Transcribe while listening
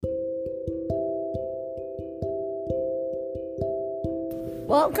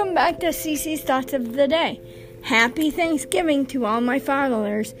Welcome back to CC's Thoughts of the Day. Happy Thanksgiving to all my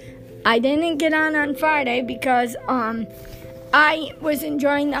followers. I didn't get on Friday because I was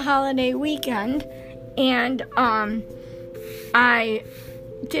enjoying the holiday weekend, and I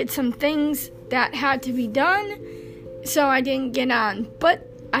did some things that had to be done, so I didn't get on.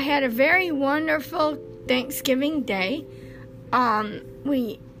 But I had a very wonderful Thanksgiving day.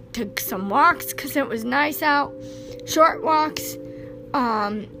 We took some walks because it was nice out, short walks,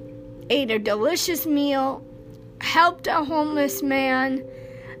 ate a delicious meal, helped a homeless man.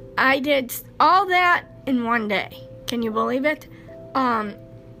 I did all that in one day. Can you believe it?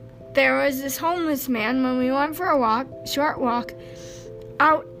 There was this homeless man when we went for a walk, short walk,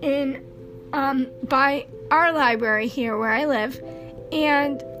 out in by our library here where I live,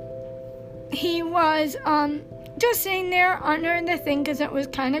 and he was just sitting there under the thing because it was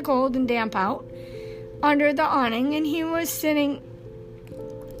kind of cold and damp out, under the awning, and he was sitting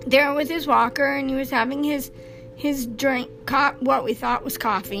there with his walker, and he was having his drink, what we thought was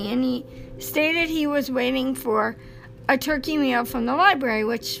coffee, and he stated he was waiting for a turkey meal from the library,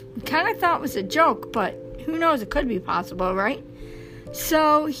 which we kind of thought was a joke, but who knows, it could be possible, right?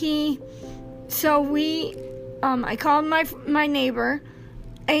 I called my neighbor,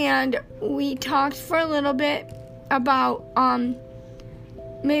 and we talked for a little bit about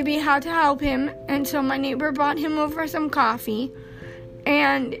maybe how to help him, and so my neighbor brought him over some coffee,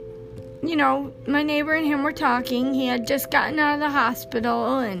 and my neighbor and him were talking. He had just gotten out of the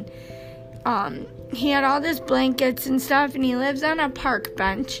hospital, and he had all these blankets and stuff, and he lives on a park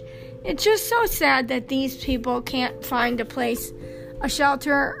bench. It's just so sad that these people can't find a place, a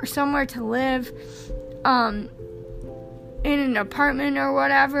shelter, or somewhere to live, in an apartment or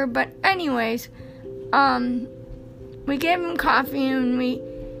whatever. But anyways, we gave him coffee, and we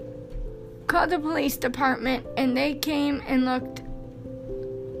called the police department, and they came and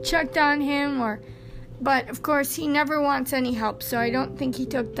checked on him, but of course he never wants any help, so I don't think he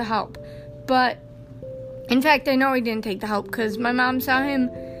took the help. But in fact, I know he didn't take the help because my mom saw him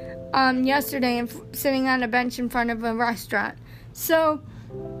yesterday sitting on a bench in front of a restaurant. So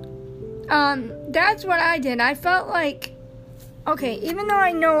that's what I did. I felt like, okay, even though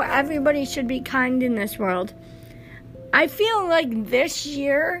I know everybody should be kind in this world, I feel like this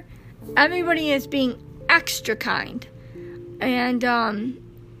year everybody is being extra kind. And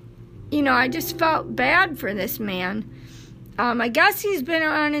I just felt bad for this man. I guess he's been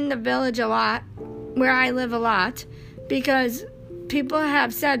around in the village a lot, where I live a lot, because people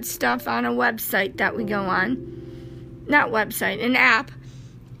have said stuff on a website that we go on. Not website, an app.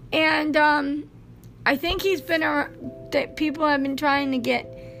 And I think he's been around, that people have been trying to get,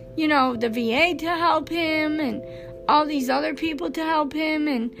 the VA to help him, and all these other people to help him,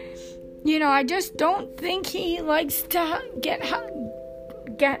 and, I just don't think he likes to get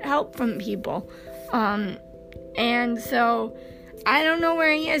help from people. And so I don't know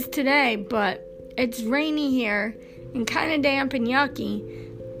where he is today, but it's rainy here and kind of damp and yucky.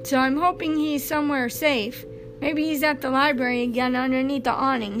 So I'm hoping he's somewhere safe. Maybe he's at the library again underneath the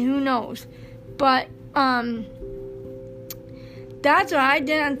awning. Who knows? But that's what I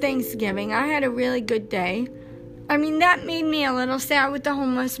did on Thanksgiving. I had a really good day. I mean, that made me a little sad with the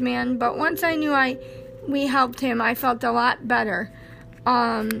homeless man, but once I knew we helped him, I felt a lot better.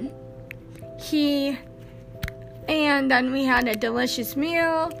 And then we had a delicious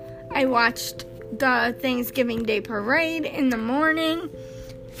meal. I watched the Thanksgiving Day parade in the morning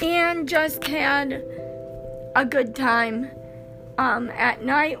and just had a good time. At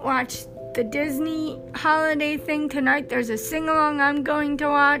night, watched the Disney holiday thing tonight. There's a sing-along I'm going to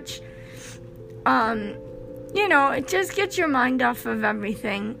watch. It just gets your mind off of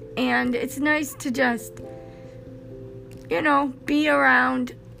everything, and it's nice to just, be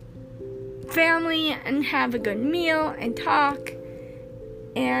around family and have a good meal and talk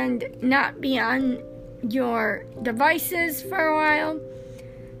and not be on your devices for a while.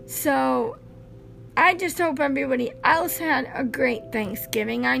 So I just hope everybody else had a great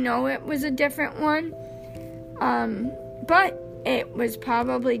Thanksgiving. I know it was a different one, but it was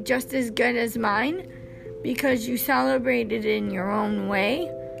probably just as good as mine because you celebrated in your own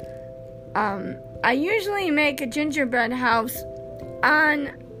way. I usually make a gingerbread house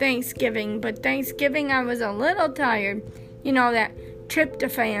on Thanksgiving, but Thanksgiving I was a little tired. That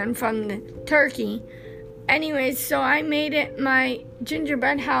tryptophan from the turkey. Anyways, so I made it my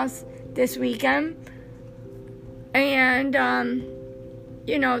gingerbread house this weekend. And,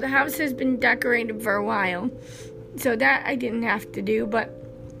 the house has been decorated for a while. So that I didn't have to do, but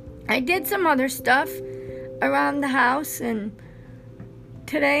I did some other stuff around the house and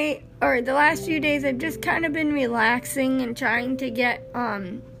today, or the last few days, I've just kind of been relaxing and trying to get,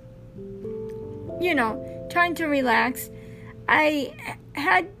 trying to relax. I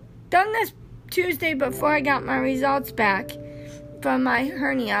had done this Tuesday before I got my results back from my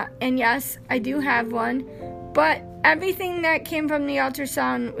hernia, and yes, I do have one, but everything that came from the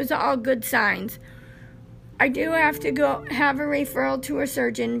ultrasound was all good signs. I do have to go have a referral to a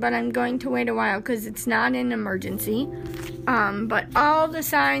surgeon, but I'm going to wait a while because it's not an emergency. But all the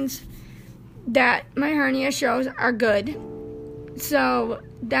signs that my hernia shows are good. So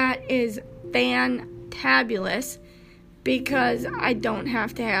that is fantabulous because I don't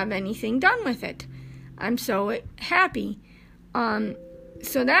have to have anything done with it. I'm so happy.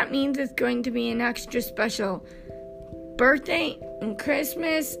 So that means it's going to be an extra special birthday and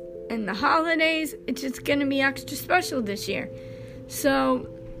Christmas and the holidays. It's just going to be extra special this year. So,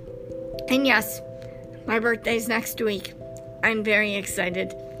 and yes, my birthday's next week. I'm very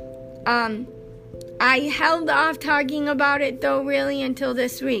excited. I held off talking about it, though, really, until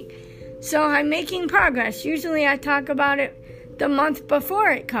this week. So I'm making progress. Usually I talk about it the month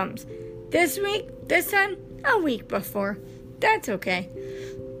before it comes. This time, a week before. That's okay.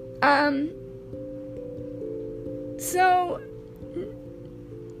 So,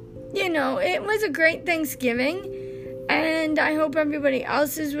 it was a great Thanksgiving, and I hope everybody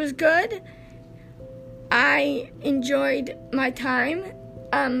else's was good. I enjoyed my time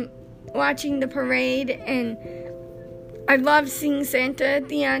watching the parade, and I love seeing Santa at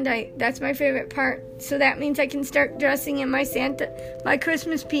the end. That's my favorite part. So that means I can start dressing in my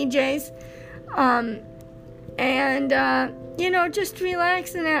Christmas PJs. Just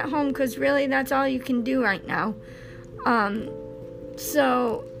relaxing at home, because really that's all you can do right now.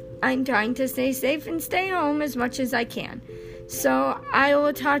 So I'm trying to stay safe and stay home as much as I can. So I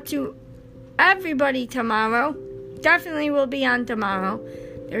will talk to everybody tomorrow. Definitely will be on tomorrow.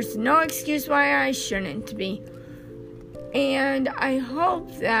 There's no excuse why I shouldn't be. And I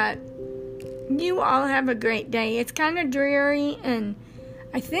hope that you all have a great day. It's kind of dreary, and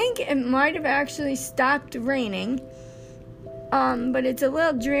I think it might have actually stopped raining. But it's a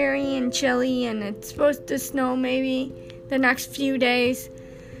little dreary and chilly, and it's supposed to snow maybe the next few days.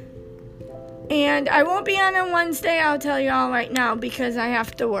 And I won't be on Wednesday, I'll tell you all right now, because I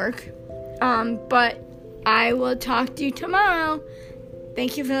have to work. But I will talk to you tomorrow.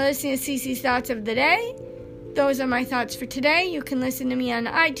 Thank you for listening to CC's Thoughts of the Day. Those are my thoughts for today. You can listen to me on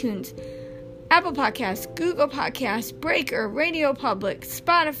iTunes, Apple Podcasts, Google Podcasts, Breaker, Radio Public,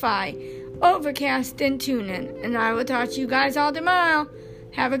 Spotify, Overcast, and TuneIn. And I will talk to you guys all tomorrow.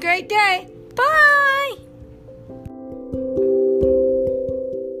 Have a great day. Bye!